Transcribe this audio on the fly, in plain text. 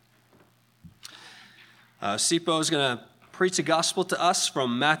Sipho is going to preach the gospel to us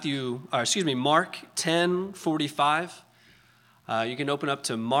from Mark 10:45. You can open up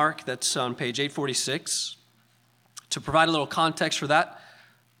to Mark, that's on page 846. To provide a little context for that,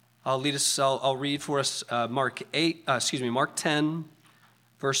 I'll read for us Mark 10,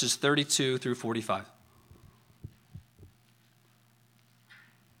 verses 32 through 45.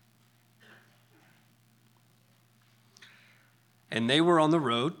 And they were on the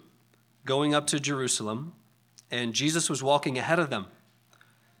road, going up to Jerusalem, and Jesus was walking ahead of them.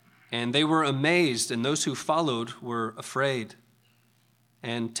 And they were amazed, and those who followed were afraid.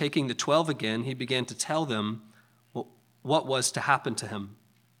 And taking the 12 again, he began to tell them what was to happen to him,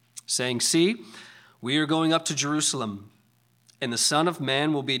 saying, "See, we are going up to Jerusalem, and the Son of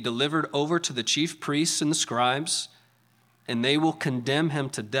Man will be delivered over to the chief priests and the scribes, and they will condemn him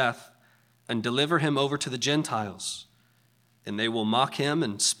to death and deliver him over to the Gentiles. And they will mock him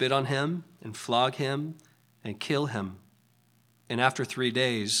and spit on him and flog him and kill him. And after 3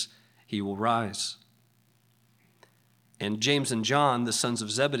 days, he will rise." And James and John, the sons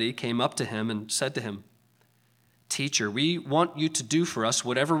of Zebedee, came up to him and said to him, "Teacher, we want you to do for us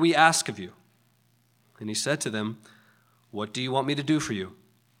whatever we ask of you." And he said to them, "What do you want me to do for you?"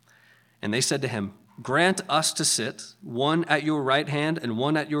 And they said to him, "Grant us to sit, one at your right hand and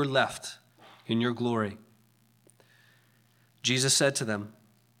one at your left, in your glory." Jesus said to them,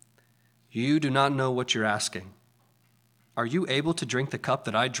 "You do not know what you're asking. Are you able to drink the cup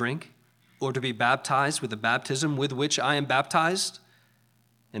that I drink, or to be baptized with the baptism with which I am baptized?"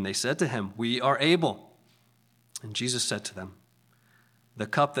 And they said to him, "We are able." And Jesus said to them, "The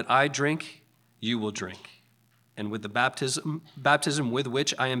cup that I drink, you will drink, and with the baptism with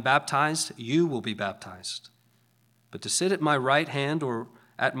which I am baptized, you will be baptized. But to sit at my right hand or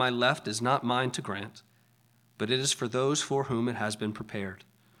at my left is not mine to grant, but it is for those for whom it has been prepared."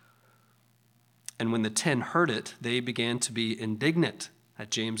 And when the 10 heard it, they began to be indignant at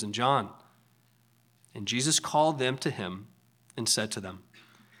James and John. And Jesus called them to him and said to them,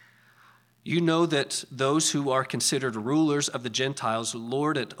 "You know that those who are considered rulers of the Gentiles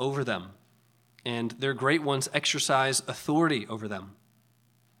lord it over them, and their great ones exercise authority over them.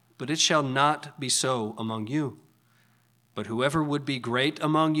 But it shall not be so among you. But whoever would be great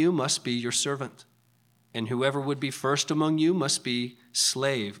among you must be your servant, and whoever would be first among you must be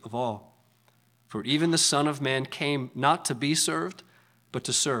slave of all. For even the Son of Man came not to be served, but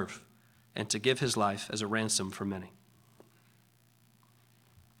to serve, and to give his life as a ransom for many."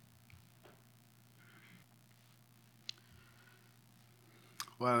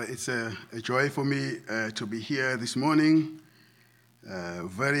 Well, it's a joy for me to be here this morning.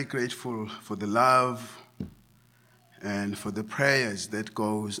 Very grateful for the love and for the prayers that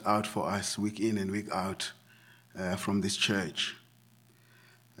goes out for us week in and week out from this church.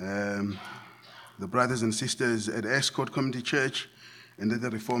 The brothers and sisters at Escort Community Church and at the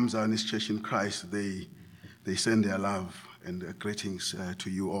Reformed Zionist Church in Christ, they send their love and greetings to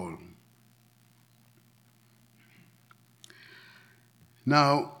you all.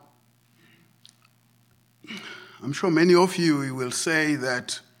 Now, I'm sure many of you will say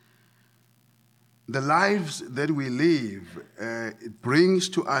that the lives that we live, it brings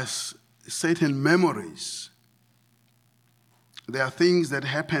to us certain memories. There are things that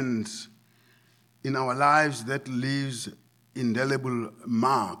happened in our lives that leaves indelible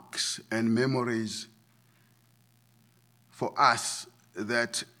marks and memories for us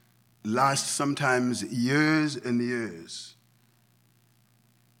that last sometimes years and years.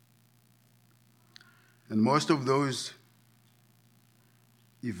 And most of those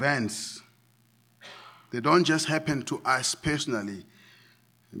events, they don't just happen to us personally.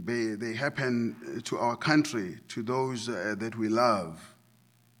 They happen to our country, to those that we love.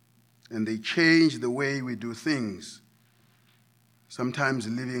 And they change the way we do things, sometimes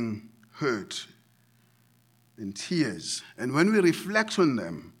leaving hurt and tears. And when we reflect on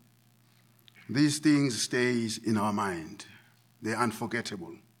them, these things stays in our mind. They're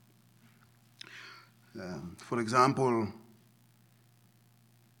unforgettable. For example,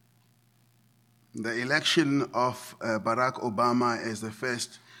 the election of Barack Obama as the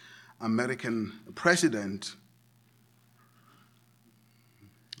first American president,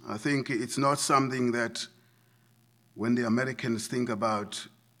 I think it's not something that when the Americans think about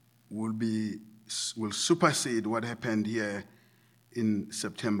will supersede what happened here in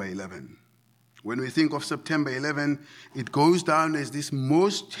September 11. When we think of September 11, it goes down as this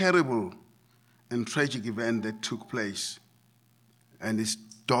most terrible and tragic event that took place, and is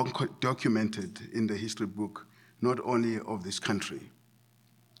documented in the history book, not only of this country,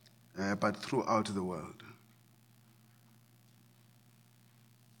 but throughout the world.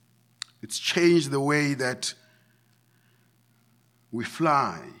 It's changed the way that we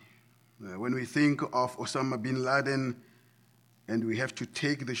fly. When we think of Osama bin Laden and we have to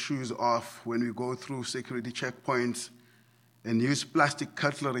take the shoes off when we go through security checkpoints and use plastic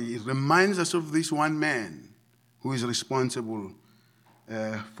cutlery, it reminds us of this one man who is responsible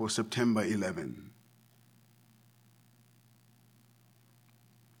for September 11.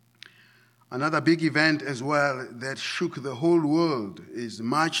 Another big event as well that shook the whole world is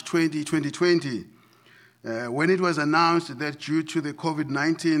March 20, 2020, when it was announced that due to the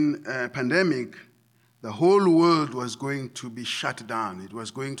COVID-19 pandemic, the whole world was going to be shut down. It was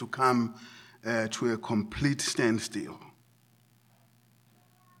going to come to a complete standstill.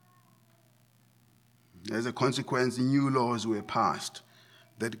 As a consequence, new laws were passed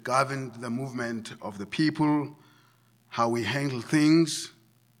that governed the movement of the people, how we handle things,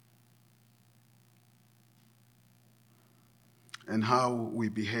 and how we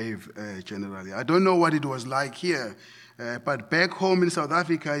behave generally. I don't know what it was like here, but back home in South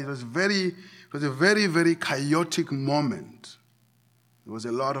Africa, it was a very, very chaotic moment. There was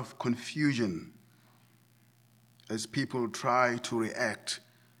a lot of confusion as people try to react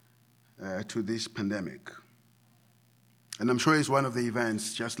to this pandemic. And I'm sure it's one of the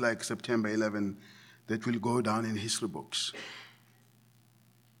events, just like September 11, that will go down in history books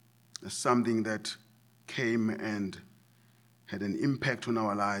as something that came and had an impact on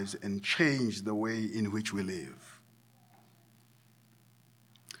our lives and changed the way in which we live.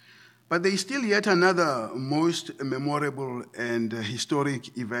 But there is still yet another most memorable and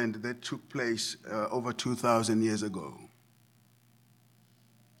historic event that took place over 2,000 years ago.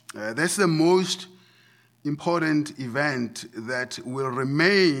 That's the most important event that will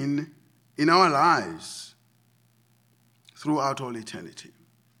remain in our lives throughout all eternity.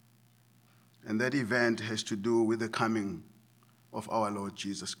 And that event has to do with the coming of our Lord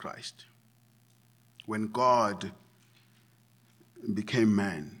Jesus Christ. When God became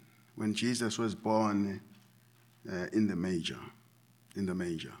man, when Jesus was born in the manger.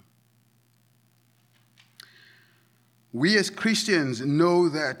 We as Christians know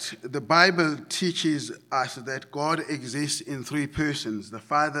that the Bible teaches us that God exists in three persons, the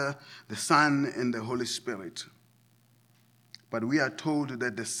Father, the Son, and the Holy Spirit. But we are told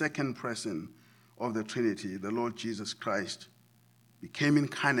that the second person of the Trinity, the Lord Jesus Christ, became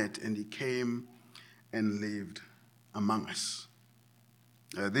incarnate and he came and lived among us.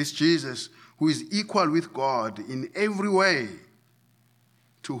 This Jesus, who is equal with God in every way,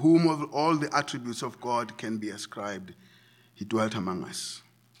 to whom all the attributes of God can be ascribed, he dwelt among us.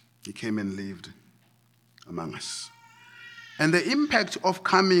 He came and lived among us. And the impact of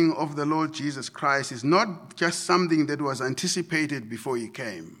coming of the Lord Jesus Christ is not just something that was anticipated before he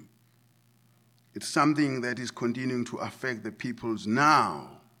came. It's something that is continuing to affect the people's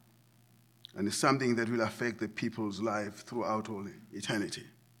now, and it's something that will affect the people's life throughout all eternity.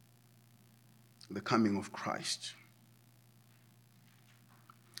 The coming of Christ.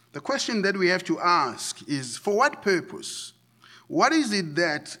 The question that we have to ask is, for what purpose? What is it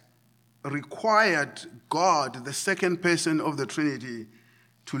that required God, the second person of the Trinity,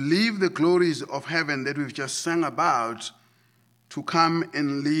 to leave the glories of heaven that we've just sang about, to come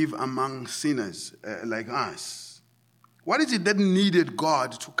and live among sinners like us? What is it that needed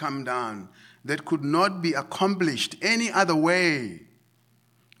God to come down that could not be accomplished any other way,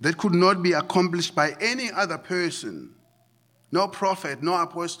 that could not be accomplished by any other person? No prophet, no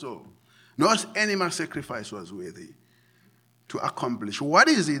apostle, no animal sacrifice was worthy to accomplish. What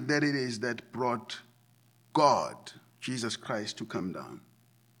is it that brought God, Jesus Christ, to come down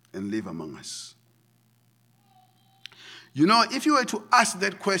and live among us? You know, if you were to ask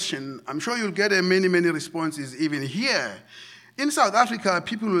that question, I'm sure you'll get many, many responses even here. In South Africa,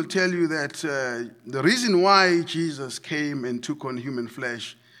 people will tell you that the reason why Jesus came and took on human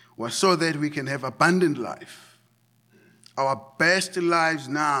flesh was so that we can have abundant life. Our best lives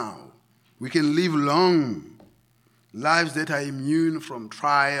now. We can live long, lives that are immune from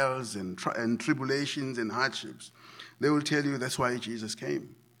trials and tribulations and hardships. They will tell you that's why Jesus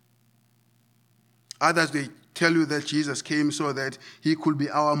came. Others, they tell you that Jesus came so that he could be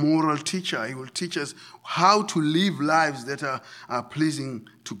our moral teacher. He will teach us how to live lives that are pleasing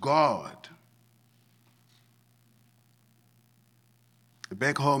to God.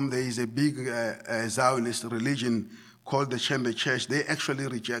 Back home, there is a big Zionist religion called the Chamber Church. They actually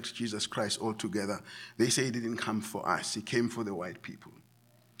reject Jesus Christ altogether. They say he didn't come for us. He came for the white people.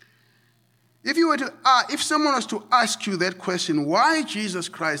 If someone was to ask you that question, why Jesus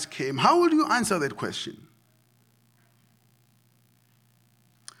Christ came, how would you answer that question?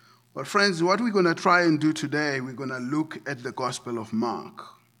 Well, friends, what we're going to try and do today, we're going to look at the Gospel of Mark.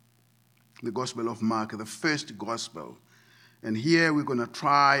 The Gospel of Mark, the first Gospel. And here we're going to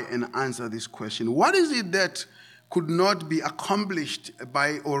try and answer this question. What is it that could not be accomplished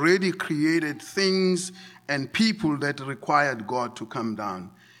by already created things and people that required God to come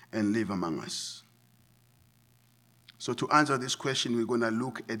down and live among us? So to answer this question, we're going to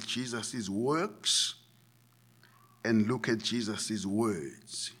look at Jesus' works and look at Jesus'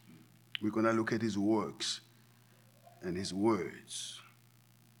 words. We're going to look at his works and his words.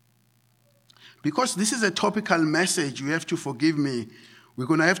 Because this is a topical message, you have to forgive me. We're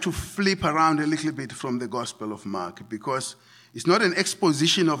going to have to flip around a little bit from the Gospel of Mark, because it's not an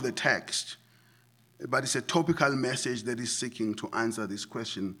exposition of the text, but it's a topical message that is seeking to answer this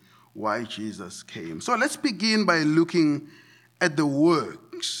question, why Jesus came. So let's begin by looking at the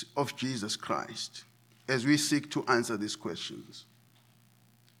works of Jesus Christ as we seek to answer these questions.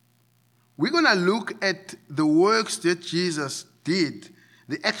 We're going to look at the works that Jesus did,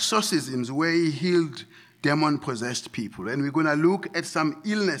 the exorcisms where he healed demon-possessed people. And we're going to look at some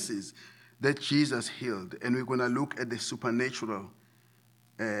illnesses that Jesus healed. And we're going to look at the supernatural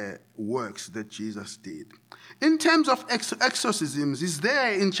works that Jesus did. In terms of exorcisms, it's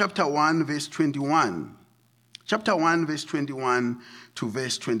there in chapter 1, verse 21. Chapter 1, verse 21 to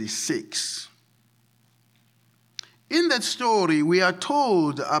verse 26. In that story, we are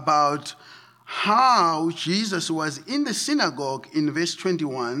told about how Jesus was in the synagogue in verse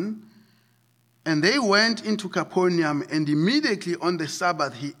 21, and they went into Capernaum, and immediately on the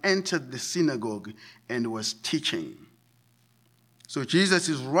Sabbath he entered the synagogue and was teaching. So Jesus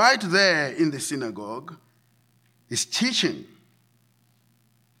is right there in the synagogue, he's teaching.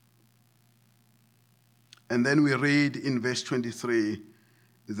 And then we read in verse 23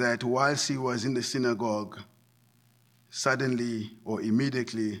 that whilst he was in the synagogue, suddenly or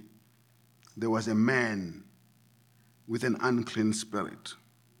immediately there was a man with an unclean spirit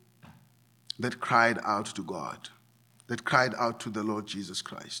that cried out to God, that cried out to the Lord Jesus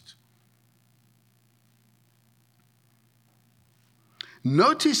Christ.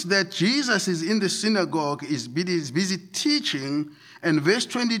 Notice that Jesus is in the synagogue, is busy teaching, and verse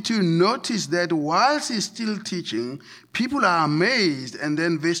 22, notice that whilst he's still teaching, people are amazed, and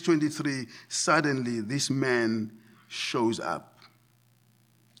then verse 23, suddenly this man shows up.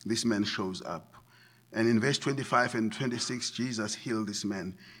 This man shows up. And in verse 25 and 26, Jesus healed this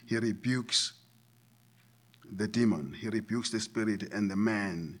man. He rebukes the demon. He rebukes the spirit, and the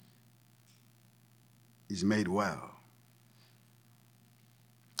man is made well.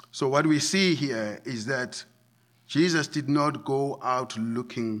 So what we see here is that Jesus did not go out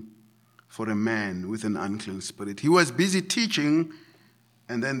looking for a man with an unclean spirit. He was busy teaching,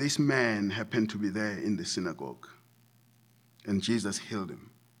 and then this man happened to be there in the synagogue, and Jesus healed him.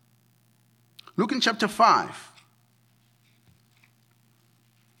 Look in chapter 5.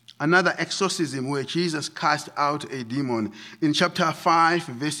 Another exorcism where Jesus cast out a demon. In chapter 5,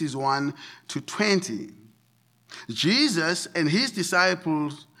 verses 1 to 20. Jesus and his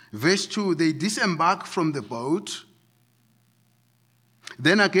disciples, verse 2, they disembark from the boat.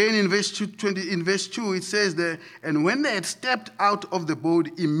 Then again in verse 2, it says there, and when they had stepped out of the boat,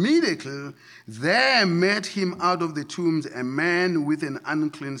 immediately there met him out of the tombs a man with an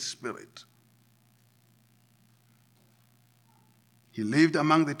unclean spirit. He lived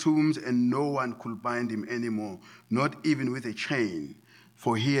among the tombs, and no one could bind him anymore, not even with a chain,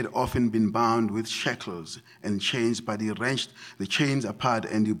 for he had often been bound with shackles and chains, but he wrenched the chains apart,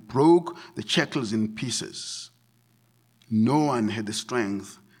 and he broke the shackles in pieces. No one had the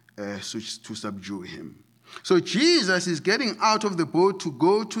strength to subdue him. So Jesus is getting out of the boat to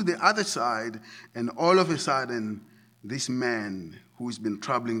go to the other side, and all of a sudden, this man who's been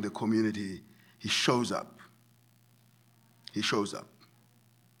troubling the community, he shows up. He shows up.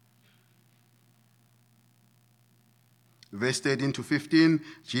 Verse 13 to 15,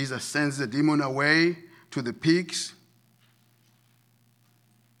 Jesus sends the demon away to the pigs.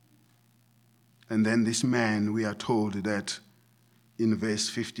 And then this man, we are told that in verse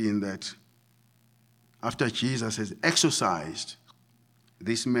 15 that after Jesus has exorcised,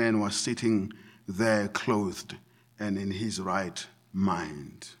 this man was sitting there clothed and in his right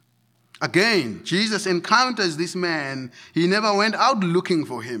mind. Again, Jesus encounters this man. He never went out looking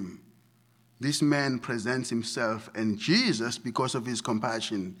for him. This man presents himself, and Jesus, because of his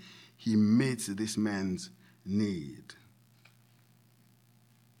compassion, he meets this man's need.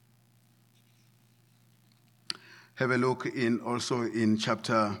 Have a look also in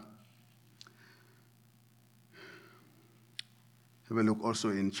chapter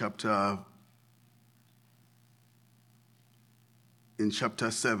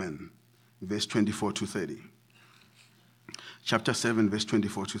 7, verse 24 to 30. Chapter 7, verse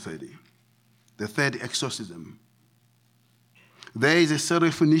 24 to 30. the third exorcism. There is a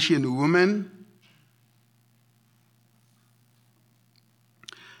Syrophoenician woman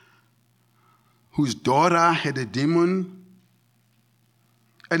whose daughter had a demon.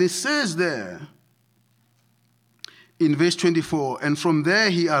 And it says there in verse 24, and from there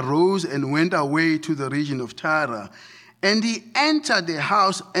he arose and went away to the region of Tyre. And he entered the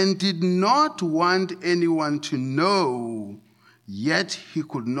house and did not want anyone to know, yet he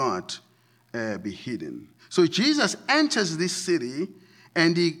could not be hidden. So Jesus enters this city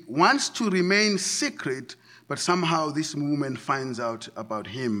and he wants to remain secret, but somehow this woman finds out about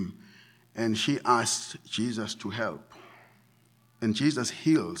him and she asks Jesus to help. And Jesus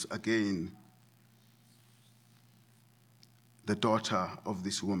heals again the daughter of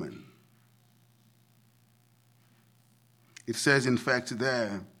this woman. It says, in fact,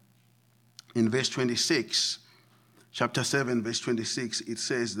 there in verse 26, chapter 7, verse 26, it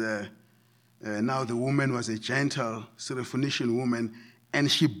says there, now the woman was a gentle Syrophoenician woman,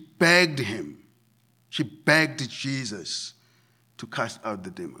 and she begged him. She begged Jesus to cast out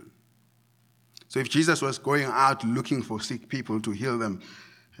the demon. So if Jesus was going out looking for sick people to heal them,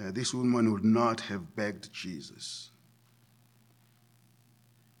 this woman would not have begged Jesus.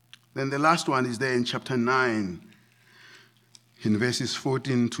 Then the last one is there in chapter 9, in verses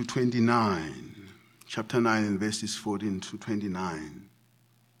 14 to 29. Chapter 9 in verses 14 to 29.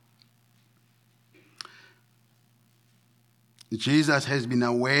 Jesus has been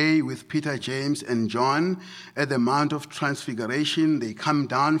away with Peter, James, and John at the Mount of Transfiguration. They come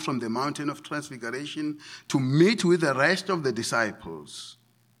down from the mountain of Transfiguration to meet with the rest of the disciples.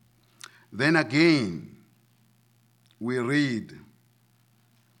 Then again, we read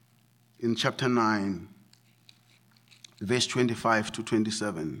in chapter 9, verse 25 to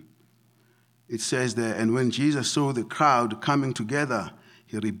 27. It says there, and when Jesus saw the crowd coming together,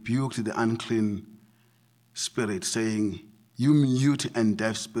 he rebuked the unclean spirit, saying, you mute and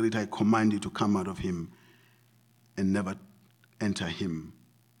deaf spirit, I command you to come out of him and never enter him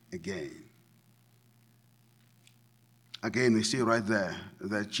again. Again, we see right there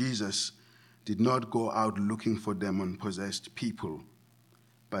that Jesus did not go out looking for demon-possessed people,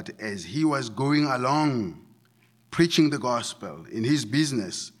 but as he was going along preaching the gospel in his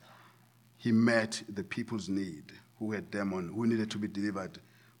business, he met the people's need who needed to be delivered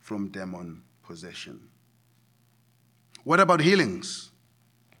from demon possession. What about healings?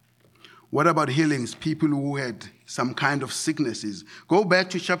 What about healings? People who had some kind of sicknesses. Go back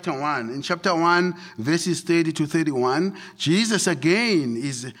to chapter 1. In chapter 1, verses 30 to 31, Jesus again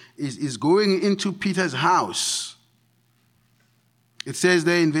is going into Peter's house. It says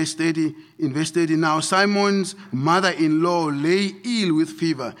there in verse 30, now Simon's mother-in-law lay ill with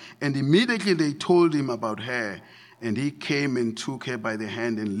fever, and immediately they told him about her. And he came and took her by the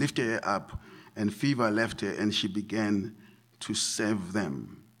hand and lifted her up, and fever left her, and she began to serve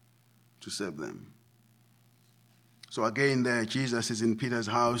them. So again there, Jesus is in Peter's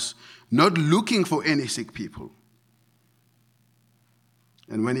house, not looking for any sick people.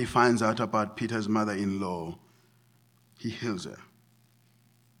 And when he finds out about Peter's mother-in-law, he heals her.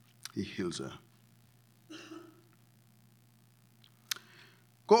 He heals her.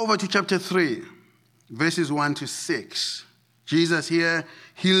 Go over to chapter 3, verses 1 to 6. Jesus here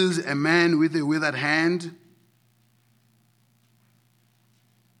heals a man with a withered hand.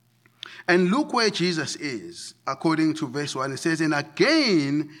 And look where Jesus is, according to verse 1. It says, and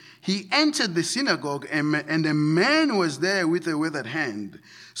again he entered the synagogue, and a man was there with a withered hand.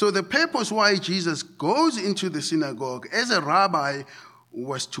 So the purpose why Jesus goes into the synagogue as a rabbi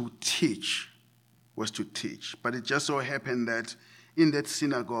was to teach. But it just so happened that in that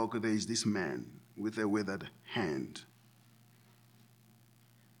synagogue there is this man with a withered hand.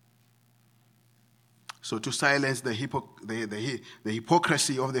 So to silence the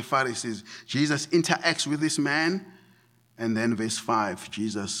hypocrisy of the Pharisees, Jesus interacts with this man, and then verse 5,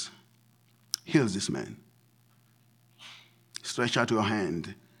 Jesus heals this man. Stretch out your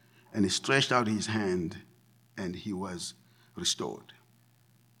hand. And he stretched out his hand, and he was restored.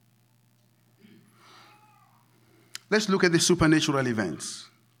 Let's look at the supernatural events.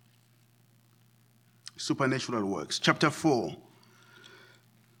 Supernatural works. Chapter 4,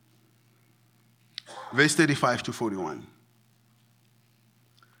 verse 35 to 41.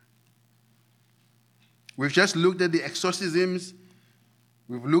 We've just looked at the exorcisms.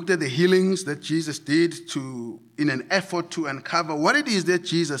 We've looked at the healings that Jesus did in an effort to uncover what it is that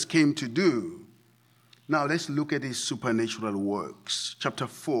Jesus came to do. Now let's look at his supernatural works. Chapter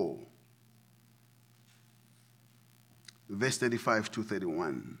 4, verse 35 to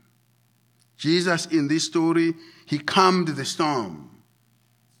 31. Jesus, in this story, he calmed the storm.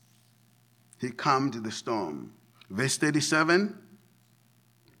 he calmed the storm. Verse 37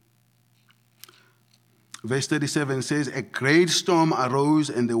 says, a great storm arose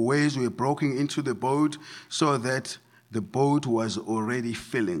and the waves were breaking into the boat so that the boat was already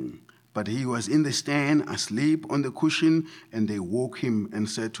filling. But he was in the stern, asleep on the cushion, and they woke him and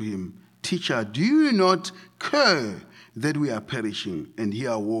said to him, Teacher, do you not care that we are perishing? And he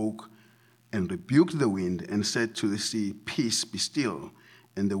awoke and rebuked the wind and said to the sea, Peace, be still.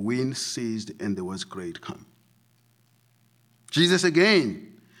 And the wind ceased and there was great calm. Jesus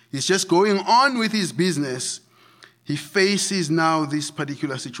again, he's just going on with his business. He faces now this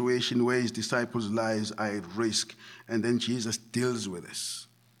particular situation where his disciples' lives are at risk. And then Jesus deals with this.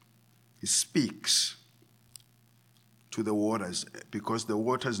 He speaks to the waters because the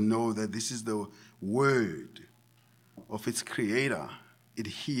waters know that this is the word of its creator. It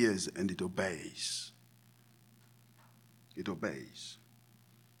hears and it obeys. It obeys.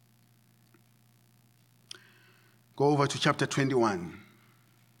 Go over to chapter 21.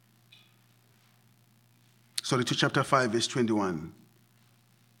 To chapter 5, verse 21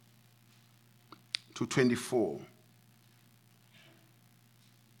 to 24.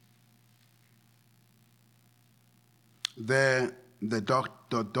 There, the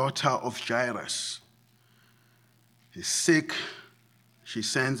daughter of Jairus is sick. He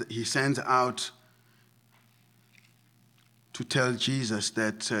sends out to tell Jesus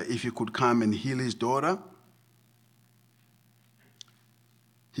that if he could come and heal his daughter.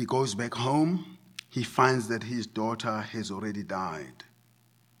 He goes back home. He finds that his daughter has already died.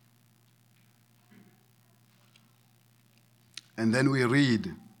 And then we read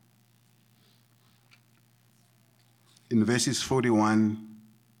in verses 41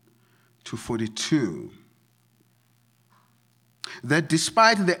 to 42 that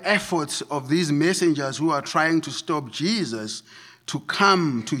despite the efforts of these messengers who are trying to stop Jesus to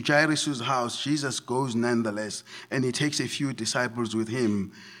come to Jairus' house, Jesus goes nonetheless, and he takes a few disciples with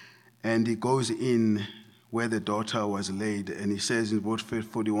him, and he goes in where the daughter was laid, and he says in verse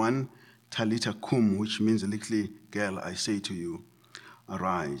 41, Talita kum, which means, little girl, I say to you,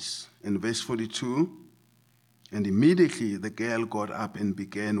 arise. In verse 42, and immediately the girl got up and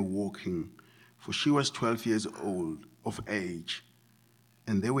began walking, for she was 12 years old of age,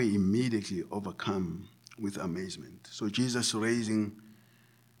 and they were immediately overcome with amazement. So Jesus raising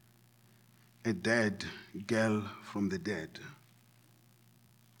a dead girl from the dead.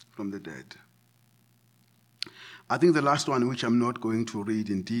 From the dead. I think the last one, which I'm not going to read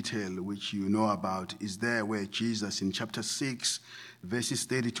in detail, which you know about, is there where Jesus in chapter 6, verses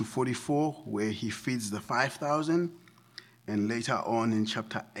 30 to 44, where he feeds the 5,000, and later on in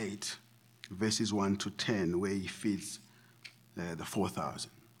chapter 8, verses 1 to 10, where he feeds the 4,000,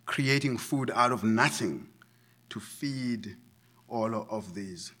 creating food out of nothing to feed all of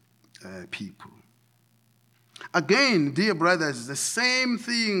these people. Again, dear brothers, the same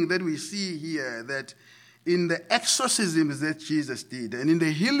thing that we see here, that in the exorcisms that Jesus did, and in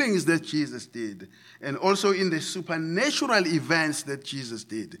the healings that Jesus did, and also in the supernatural events that Jesus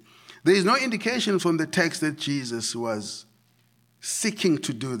did, there is no indication from the text that Jesus was seeking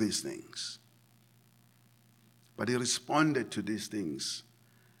to do these things. But he responded to these things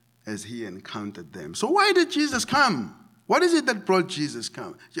as he encountered them. So why did Jesus come? What is it that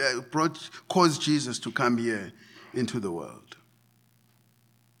caused Jesus to come here into the world?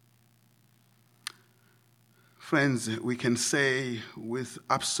 Friends, we can say with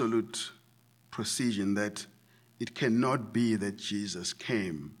absolute precision that it cannot be that Jesus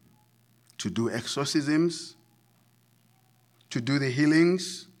came to do exorcisms, to do the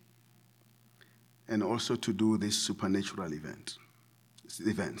healings, and also to do these supernatural events.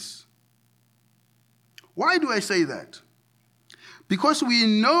 Why do I say that? Because we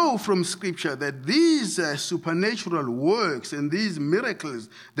know from Scripture that these supernatural works and these miracles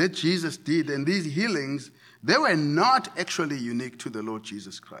that Jesus did and these healings, they were not actually unique to the Lord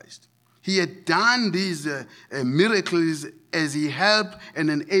Jesus Christ. He had done these miracles as he helped and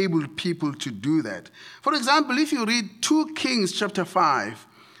enabled people to do that. For example, if you read 2 Kings chapter 5,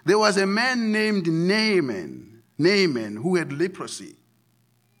 there was a man named Naaman who had leprosy.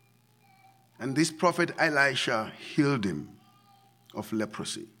 And this prophet Elisha healed him of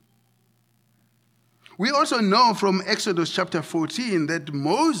leprosy. We also know from Exodus chapter 14 that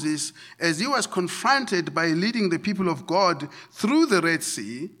Moses, as he was confronted by leading the people of God through the Red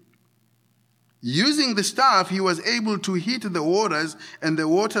Sea, using the staff, he was able to hit the waters, and the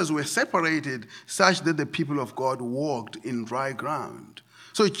waters were separated such that the people of God walked in dry ground.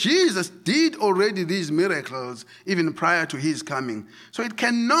 So Jesus did already these miracles even prior to his coming. So it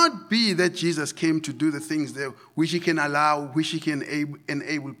cannot be that Jesus came to do the things that which he can allow, which he can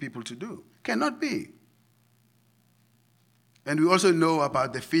enable people to do. Cannot be. And we also know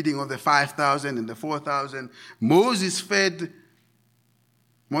about the feeding of the 5,000 and the 4,000. Moses fed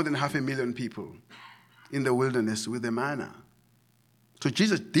more than 500,000 people in the wilderness with the manna. So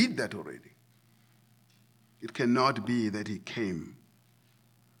Jesus did that already. It cannot be that he came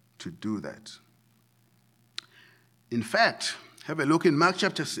to do that. In fact, have a look in Mark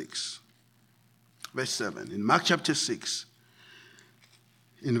chapter 6, verse 7. In Mark chapter 6,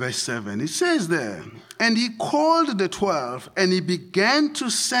 in verse 7, it says there, "And he called the 12, and he began to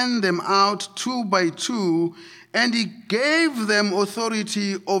send them out 2 by 2, and he gave them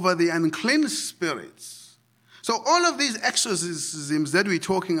authority over the unclean spirits." So all of these exorcisms that we're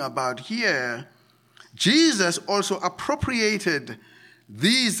talking about here, Jesus also appropriated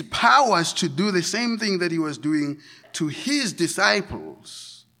these powers to do the same thing that he was doing to his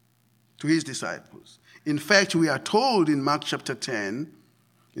disciples. To his disciples. In fact, we are told in Mark chapter 10,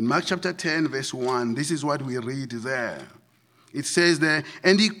 verse 1, this is what we read there. It says there,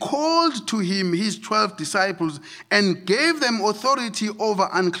 "And he called to him his 12 disciples and gave them authority over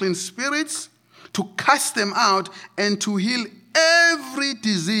unclean spirits to cast them out and to heal every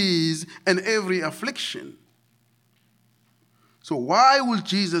disease and every affliction." So why will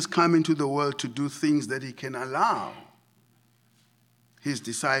Jesus come into the world to do things that he can allow his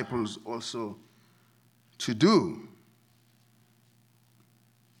disciples also to do?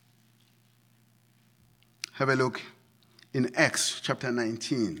 Have a look in Acts chapter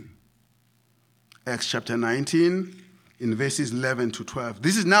 19. Acts chapter 19 in verses 11 to 12.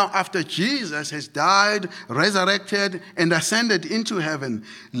 This is now after Jesus has died, resurrected, and ascended into heaven.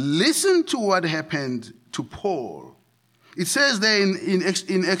 Listen to what happened to Paul. It says there in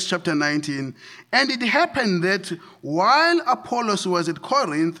Acts chapter 19, "And it happened that while Apollos was at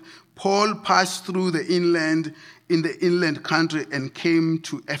Corinth, Paul passed through in the inland country and came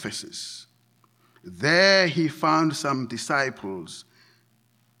to Ephesus. There he found some disciples."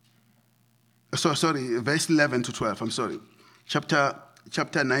 Verse 11 to 12, I'm sorry.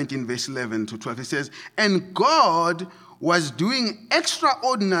 Chapter 19, verse 11 to 12. It says, "And God was doing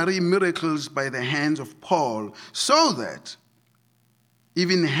extraordinary miracles by the hands of Paul, so that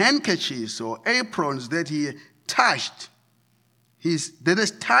even handkerchiefs or aprons that he touched, that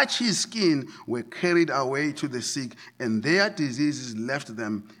has touched his skin, were carried away to the sick, and their diseases left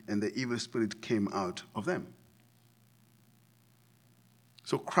them, and the evil spirit came out of them."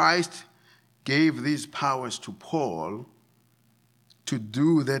 So Christ gave these powers to Paul to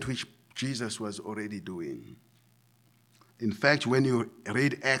do that which Jesus was already doing. In fact, when you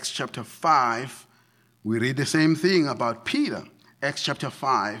read Acts chapter 5, we read the same thing about Peter. Acts chapter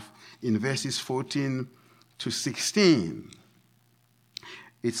 5, in verses 14 to 16.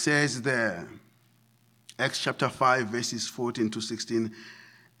 It says there, Acts chapter 5, verses 14 to 16,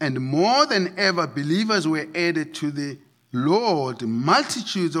 "And more than ever believers were added to the Lord,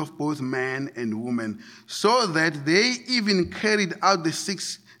 multitudes of both men and women, so that they even carried out the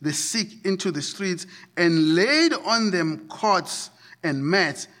sick into the streets and laid on them cots and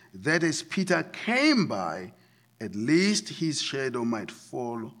mats, that as Peter came by, at least his shadow might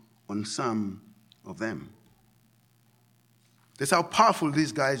fall on some of them." That's how powerful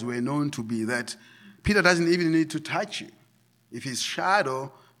these guys were known to be, that Peter doesn't even need to touch you. If his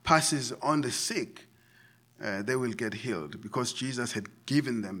shadow passes on the sick, they will get healed, because Jesus had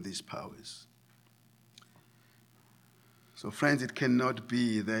given them these powers. So friends, it cannot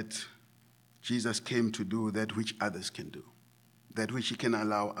be that Jesus came to do that which others can do, that which he can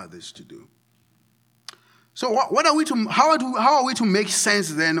allow others to do. So how are we to make sense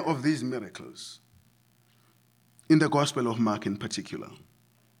then of these miracles in the Gospel of Mark in particular?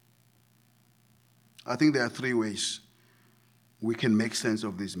 I think there are 3 ways we can make sense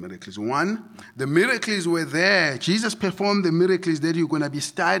of these miracles. 1, the miracles were there. Jesus performed the miracles that you're going to be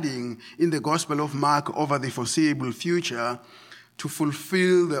studying in the Gospel of Mark over the foreseeable future to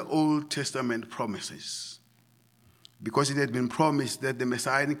fulfill the Old Testament promises. Because it had been promised that the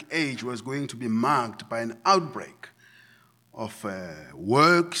Messianic age was going to be marked by an outbreak of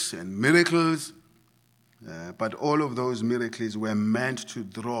works and miracles. But all of those miracles were meant to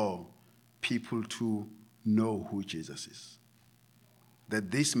draw people to know who Jesus is. That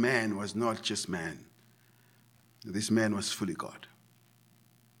this man was not just man. This man was fully God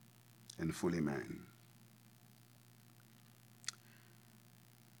and fully man.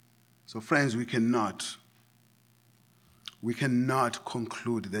 So friends, we cannot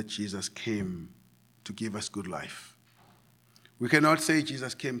conclude that Jesus came to give us good life. We cannot say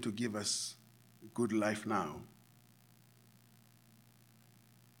Jesus came to give us a good life now.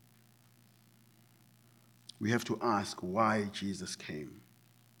 We have to ask why Jesus came.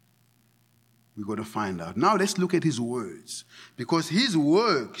 We're going to find out. Now let's look at his words. Because his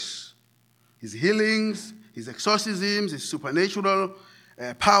works, his healings, his exorcisms, his supernatural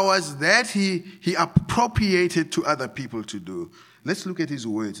powers that he appropriated to other people to do. Let's look at his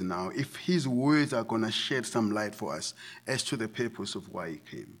words now, if his words are going to shed some light for us as to the purpose of why he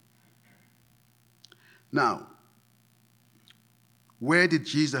came. Now, where did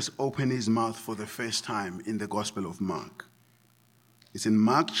Jesus open his mouth for the first time in the Gospel of Mark? It's in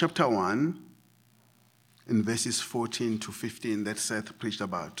Mark chapter 1, in verses 14 to 15 that Seth preached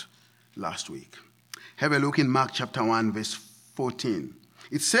about last week. Have a look in Mark chapter 1, verse 14.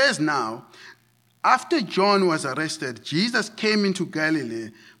 It says now, after John was arrested, Jesus came into Galilee,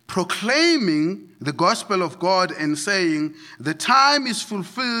 proclaiming the gospel of God and saying, the time is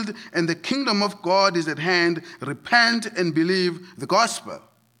fulfilled and the kingdom of God is at hand. Repent and believe the gospel.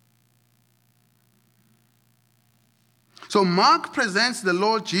 So Mark presents the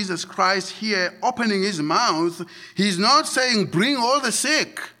Lord Jesus Christ here opening his mouth. He's not saying, bring all the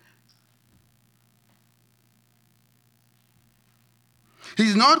sick.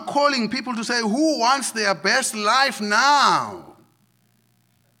 He's not calling people to say, who wants their best life now?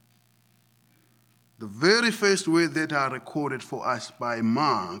 The very first words that are recorded for us by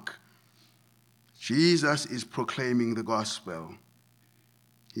Mark, Jesus is proclaiming the gospel.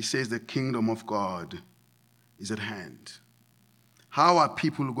 He says the kingdom of God is at hand. How are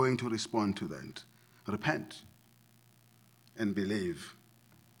people going to respond to that? Repent and believe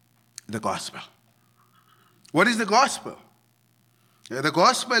the gospel. What is the gospel? The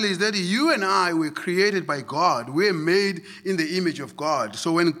gospel is that you and I were created by God. We're made in the image of God.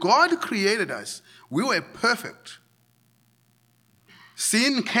 So when God created us, we were perfect.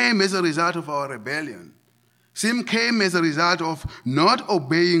 Sin came as a result of our rebellion. Sin came as a result of not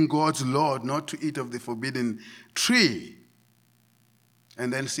obeying God's law, not to eat of the forbidden tree.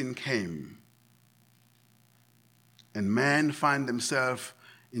 And then sin came. And man found himself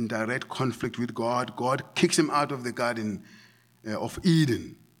in direct conflict with God. God kicks him out of the garden of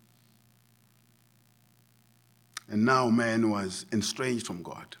Eden. And now man was estranged from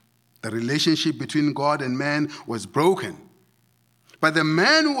God. The relationship between God and man was broken. But the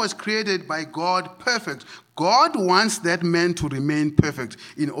man who was created by God perfect, God wants that man to remain perfect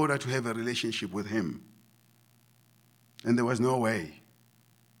in order to have a relationship with him. And there was no way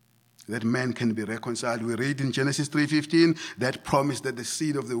that man can be reconciled. We read in Genesis 3:15 that promise that the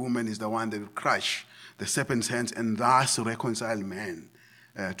seed of the woman is the one that will crush the serpent's hands and thus reconcile man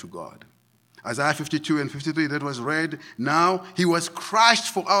to God. Isaiah 52 and 53 that was read. Now he was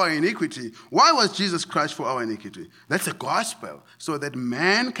crushed for our iniquity. Why was Jesus crushed for our iniquity? That's the gospel, so that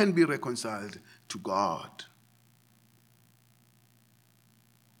man can be reconciled to God.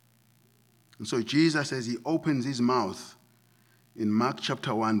 And so Jesus, as he opens his mouth in Mark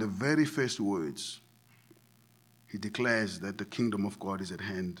chapter 1, the very first words, he declares that the kingdom of God is at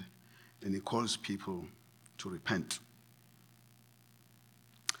hand, and he calls people to repent.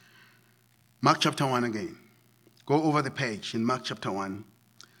 Mark chapter 1 again. Go over the page in Mark chapter 1.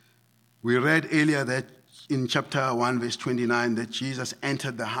 We read earlier that in chapter 1, verse 29, that Jesus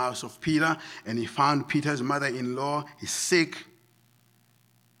entered the house of Peter and he found Peter's mother-in-law is sick.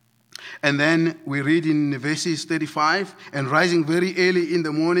 And then we read in verses 35, and rising very early in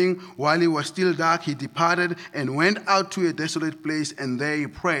the morning, while it was still dark, he departed and went out to a desolate place, and there he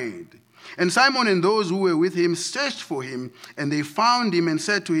prayed. And Simon and those who were with him searched for him, and they found him and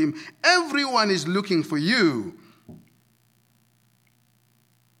said to him, everyone is looking for you.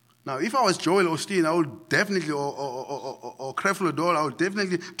 Now, if I was Joel Osteen, I would definitely, or Creflo Dollar, I would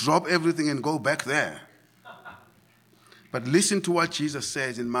definitely drop everything and go back there. But listen to what Jesus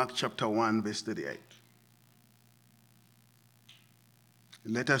says in Mark chapter 1, verse 38.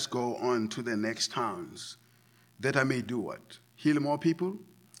 Let us go on to the next towns, that I may do what? Heal more people?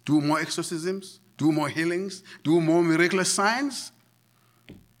 Do more exorcisms? Do more healings? Do more miraculous signs?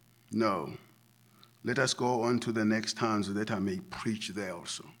 No. Let us go on to the next towns, that I may preach there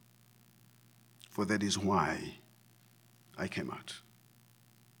also. For that is why I came out.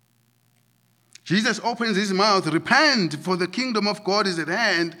 Jesus opens his mouth, repent, for the kingdom of God is at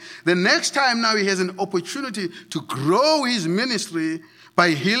hand. The next time now he has an opportunity to grow his ministry by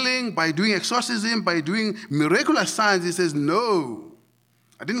healing, by doing exorcism, by doing miraculous signs. He says, no,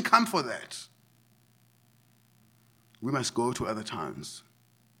 I didn't come for that. We must go to other towns,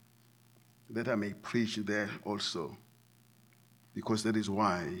 that I may preach there also, because that is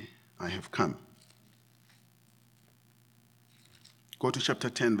why I have come. Go to chapter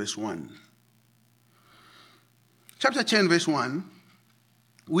 10, verse 1. Chapter 10, verse 1,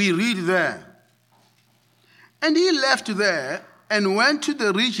 we read there, "And he left there and went to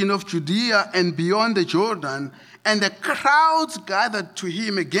the region of Judea and beyond the Jordan, and the crowds gathered to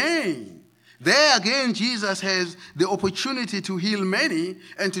him again." There again, Jesus has the opportunity to heal many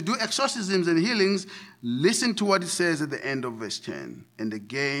and to do exorcisms and healings. Listen to what it says at the end of verse 10. "And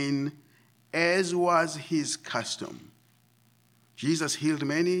again, as was his custom." Jesus healed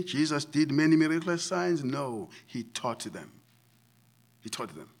many. Jesus did many miraculous signs. No, he taught them. He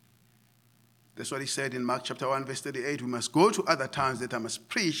taught them. That's what he said in Mark chapter 1, verse 38. "We must go to other towns that I must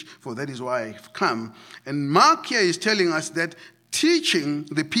preach, for that is why I've come." And Mark here is telling us that teaching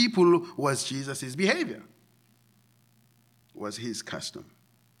the people was Jesus' behavior, was his custom.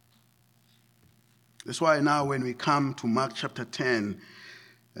 That's why now when we come to Mark chapter 10,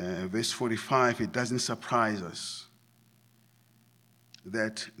 verse 45, it doesn't surprise us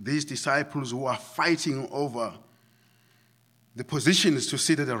that these disciples who are fighting over the positions to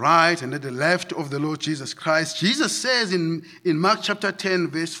sit at the right and at the left of the Lord Jesus Christ, Jesus says in Mark chapter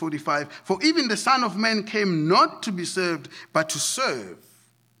 10, verse 45, "For even the Son of Man came not to be served, but to serve."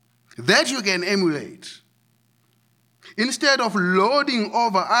 That you can emulate. Instead of lording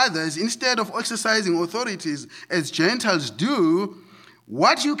over others, instead of exercising authorities as Gentiles do,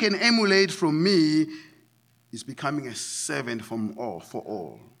 what you can emulate from me is becoming a servant for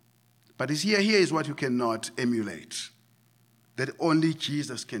all. But here is what you cannot emulate, that only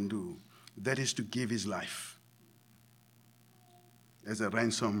Jesus can do. That is to give his life as a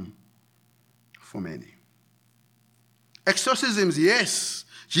ransom for many. Exorcisms, yes.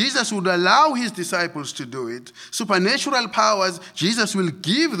 Jesus would allow his disciples to do it. Supernatural powers, Jesus will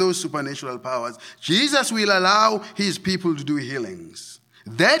give those supernatural powers. Jesus will allow his people to do healings.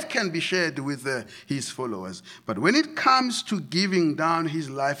 That can be shared with his followers. But when it comes to giving down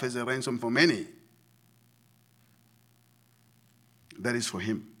his life as a ransom for many, that is for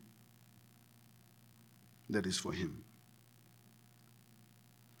him. That is for him.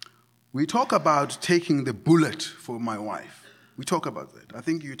 We talk about taking the bullet for my wife. We talk about that. I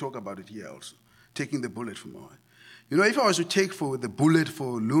think you talk about it here also. Taking the bullet for my wife. You know, if I was to take the bullet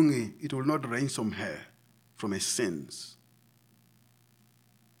for Lungi, it will not ransom her from her sins.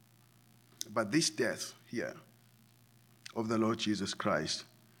 But this death here of the Lord Jesus Christ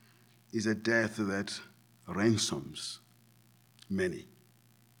is a death that ransoms many,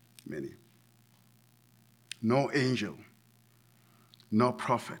 many. No angel, no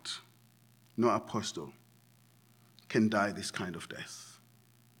prophet, no apostle can die this kind of death.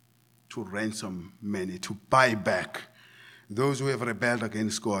 To ransom many, to buy back those who have rebelled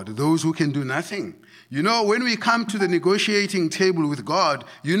against God, those who can do nothing. You know, when we come to the negotiating table with God,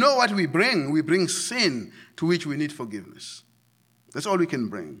 you know what we bring? We bring sin to which we need forgiveness. That's all we can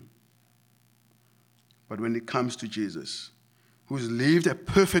bring. But when it comes to Jesus, who's lived a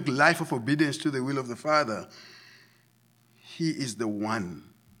perfect life of obedience to the will of the Father, he is the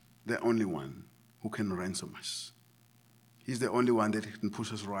one, the only one who can ransom us. He's the only one that can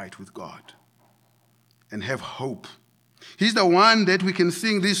put us right with God and have hope. He's the one that we can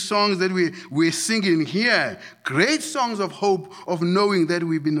sing these songs that we're singing here. Great songs of hope, of knowing that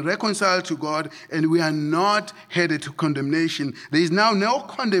we've been reconciled to God and we are not headed to condemnation. There is now no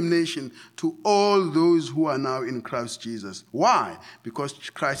condemnation to all those who are now in Christ Jesus. Why? Because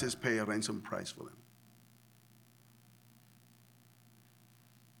Christ has paid a ransom price for them.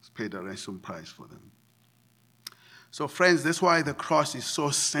 He's paid a ransom price for them. So friends, that's why the cross is so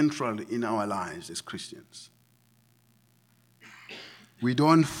central in our lives as Christians. We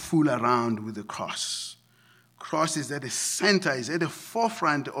don't fool around with the cross. Cross is at the center, is at the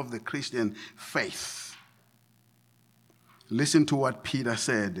forefront of the Christian faith. Listen to what Peter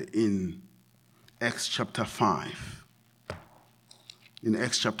said in Acts chapter 5. In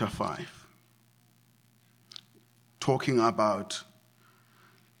Acts chapter 5. Talking about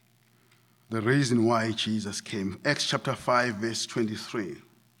the reason why Jesus came. Acts chapter 5, verse 23.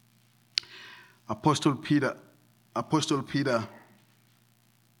 Apostle Peter,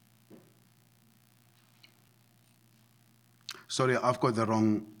 sorry, I've got the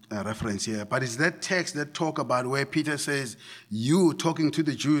wrong reference here, but it's that text that talk about where Peter says, you, talking to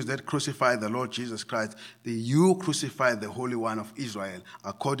the Jews that crucified the Lord Jesus Christ, that you crucified the Holy One of Israel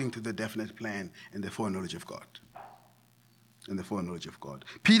according to the definite plan and the foreknowledge of God. And the foreknowledge of God.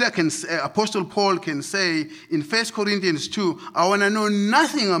 Apostle Paul can say in 1 Corinthians 2, I want to know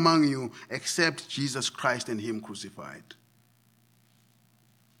nothing among you except Jesus Christ and him crucified.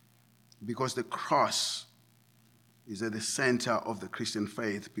 Because the cross is at the center of the Christian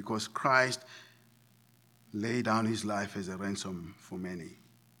faith, because Christ lay down his life as a ransom for many.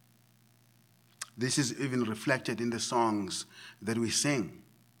 This is even reflected in the songs that we sing.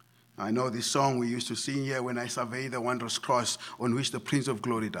 I know this song we used to sing here, "When I survey the wondrous cross on which the Prince of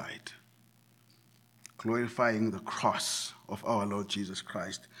Glory died," glorifying the cross of our Lord Jesus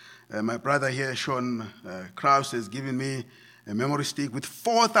Christ. My brother here, Sean Krause, has given me a memory stick with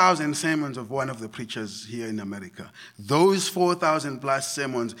 4,000 sermons of one of the preachers here in America. Those 4,000 plus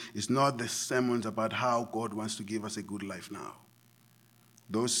sermons is not the sermons about how God wants to give us a good life now.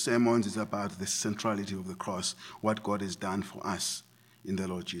 Those sermons is about the centrality of the cross, what God has done for us in the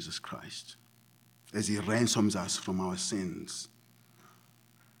Lord Jesus Christ, as he ransoms us from our sins.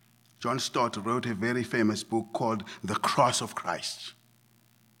 John Stott wrote a very famous book called The Cross of Christ,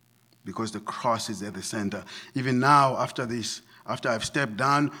 because the cross is at the center. Even now, after I've stepped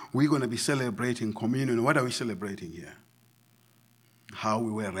down, we're going to be celebrating communion. What are we celebrating here? How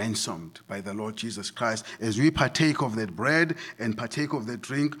we were ransomed by the Lord Jesus Christ. As we partake of that bread and partake of that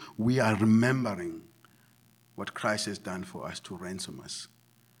drink, we are remembering what Christ has done for us to ransom us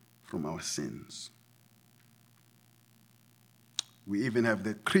from our sins. We even have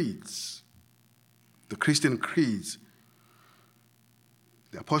the creeds, the Christian creeds,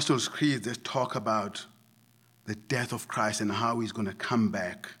 the Apostles' Creed that talk about the death of Christ and how he's going to come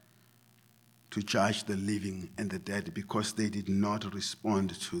back to judge the living and the dead, because they did not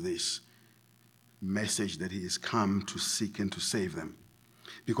respond to this message that he has come to seek and to save them.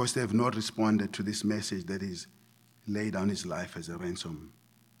 Because they have not responded to this message that he's laid down his life as a ransom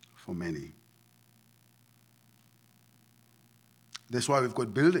for many. That's why we've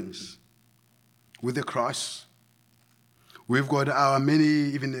got buildings with the cross. We've got our many,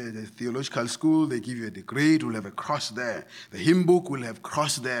 even the theological school, they give you a degree, it will have a cross there. The hymn book will have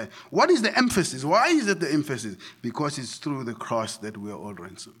cross there. What is the emphasis? Why is it the emphasis? Because it's through the cross that we are all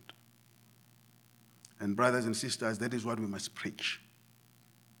ransomed. And brothers and sisters, that is what we must preach.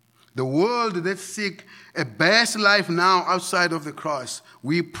 The world that seek a best life now outside of the cross,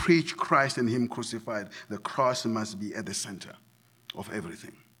 we preach Christ and him crucified. The cross must be at the center of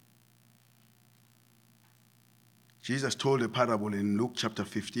everything. Jesus told a parable in Luke chapter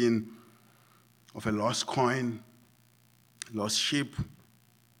 15 of a lost coin, lost sheep.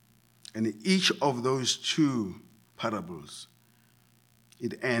 And in each of those two parables,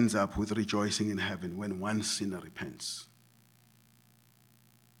 it ends up with rejoicing in heaven when one sinner repents.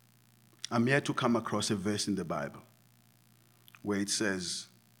 I'm yet to come across a verse in the Bible where it says,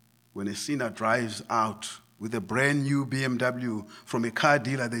 when a sinner drives out with a brand new BMW from a car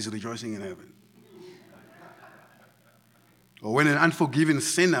dealer, there's rejoicing in heaven. Or when an unforgiven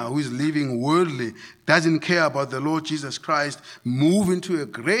sinner who is living worldly, doesn't care about the Lord Jesus Christ, move into a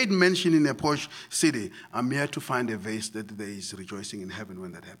great mansion in a posh city, I'm yet to find a verse that there is rejoicing in heaven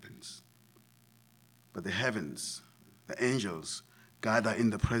when that happens. But the heavens, the angels, gather in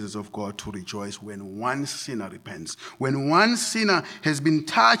the presence of God to rejoice when one sinner repents. When one sinner has been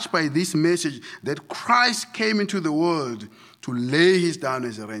touched by this message that Christ came into the world to lay his down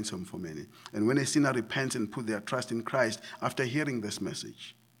as a ransom for many. And when a sinner repents and put their trust in Christ after hearing this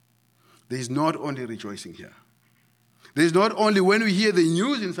message, there is not only rejoicing here. There is not only, when we hear the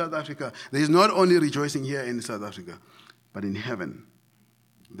news in South Africa, there is not only rejoicing here in South Africa, but in heaven,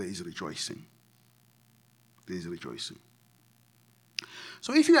 there is rejoicing. There is rejoicing.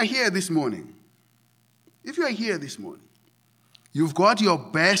 So if you are here this morning, you've got your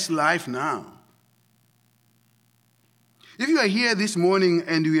best life now. If you are here this morning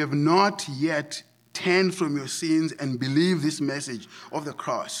and you have not yet turned from your sins and believe this message of the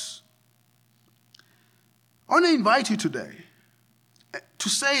cross, I want to invite you today to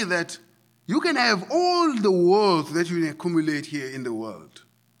say that you can have all the wealth that you accumulate here in the world,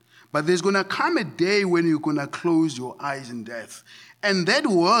 but there's going to come a day when you're going to close your eyes in death. And that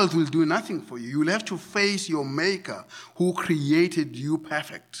world will do nothing for you. You'll have to face your Maker who created you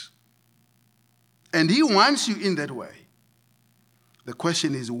perfect. And he wants you in that way. The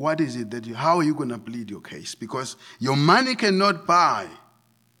question is, what is it that how are you going to plead your case? Because your money cannot buy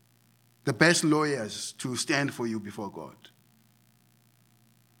the best lawyers to stand for you before God.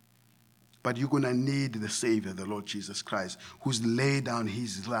 But you're going to need the Savior, the Lord Jesus Christ, who's laid down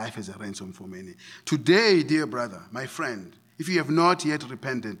his life as a ransom for many. Today, dear brother, my friend, if you have not yet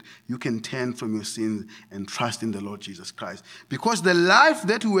repented, you can turn from your sins and trust in the Lord Jesus Christ. Because the life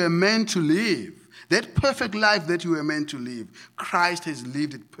that you were meant to live, that perfect life that you were meant to live, Christ has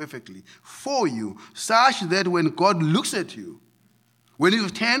lived it perfectly for you, such that when God looks at you, when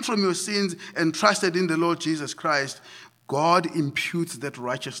you've turned from your sins and trusted in the Lord Jesus Christ, God imputes that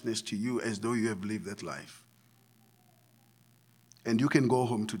righteousness to you as though you have lived that life. And you can go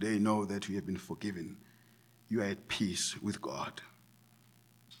home today, know that you have been forgiven you are at peace with God.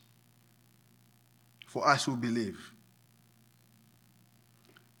 For us who believe,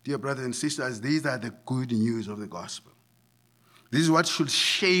 dear brothers and sisters, these are the good news of the gospel. This is what should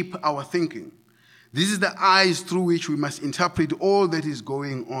shape our thinking. This is the eyes through which we must interpret all that is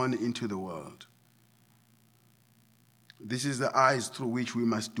going on into the world. This is the eyes through which we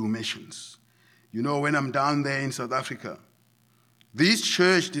must do missions. You know, when I'm down there in South Africa, this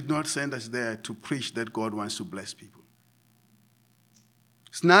church did not send us there to preach that God wants to bless people.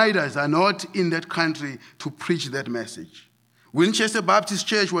 Snyders are not in that country to preach that message. Winchester Baptist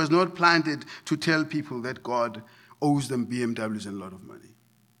Church was not planted to tell people that God owes them BMWs and a lot of money.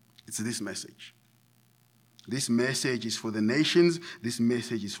 It's this message. This message is for the nations. This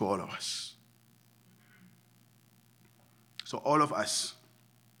message is for all of us. So all of us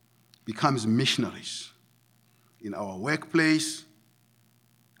becomes missionaries. In our workplace,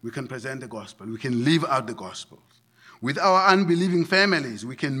 we can present the gospel. We can live out the gospel. With our unbelieving families,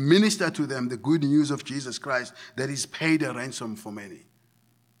 we can minister to them the good news of Jesus Christ that He's paid a ransom for many.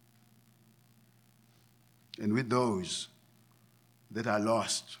 And with those that are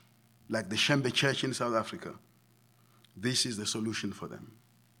lost, like the Shembe Church in South Africa, this is the solution for them.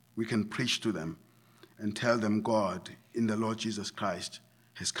 We can preach to them and tell them God in the Lord Jesus Christ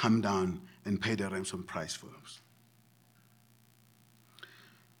has come down and paid a ransom price for us.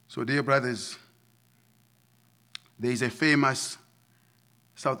 So, dear brothers, there is a famous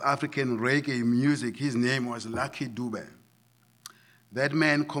South African reggae music. His name was Lucky Dube. That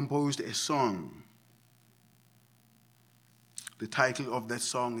man composed a song. The title of that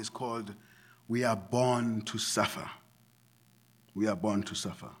song is called We Are Born to Suffer. We are born to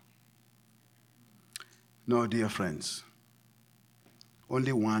suffer. No, dear friends,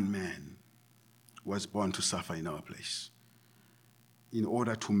 only one man was born to suffer in our place in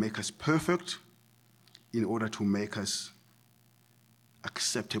order to make us perfect, in order to make us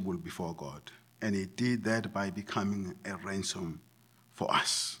acceptable before God. And He did that by becoming a ransom for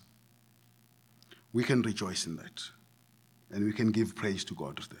us. We can rejoice in that, and we can give praise to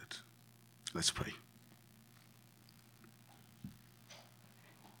God for that. Let's pray.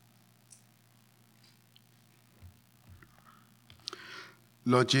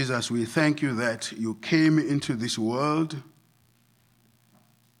 Lord Jesus, we thank you that you came into this world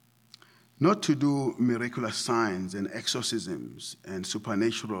not to do miraculous signs and exorcisms and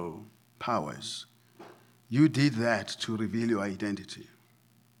supernatural powers. You did that to reveal your identity.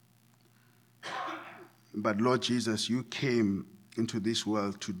 But Lord Jesus, you came into this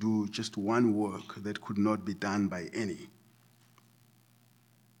world to do just one work that could not be done by any.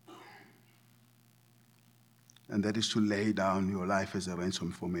 And that is to lay down your life as a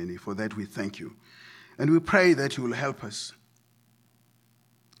ransom for many. For that we thank you. And we pray that you will help us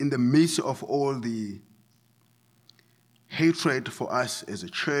in the midst of all the hatred for us as a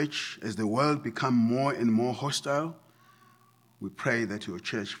church, as the world become more and more hostile. We pray that your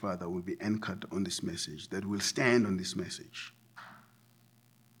church, Father, will be anchored on this message, that will stand on this message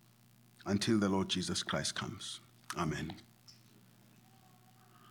until the Lord Jesus Christ comes. Amen.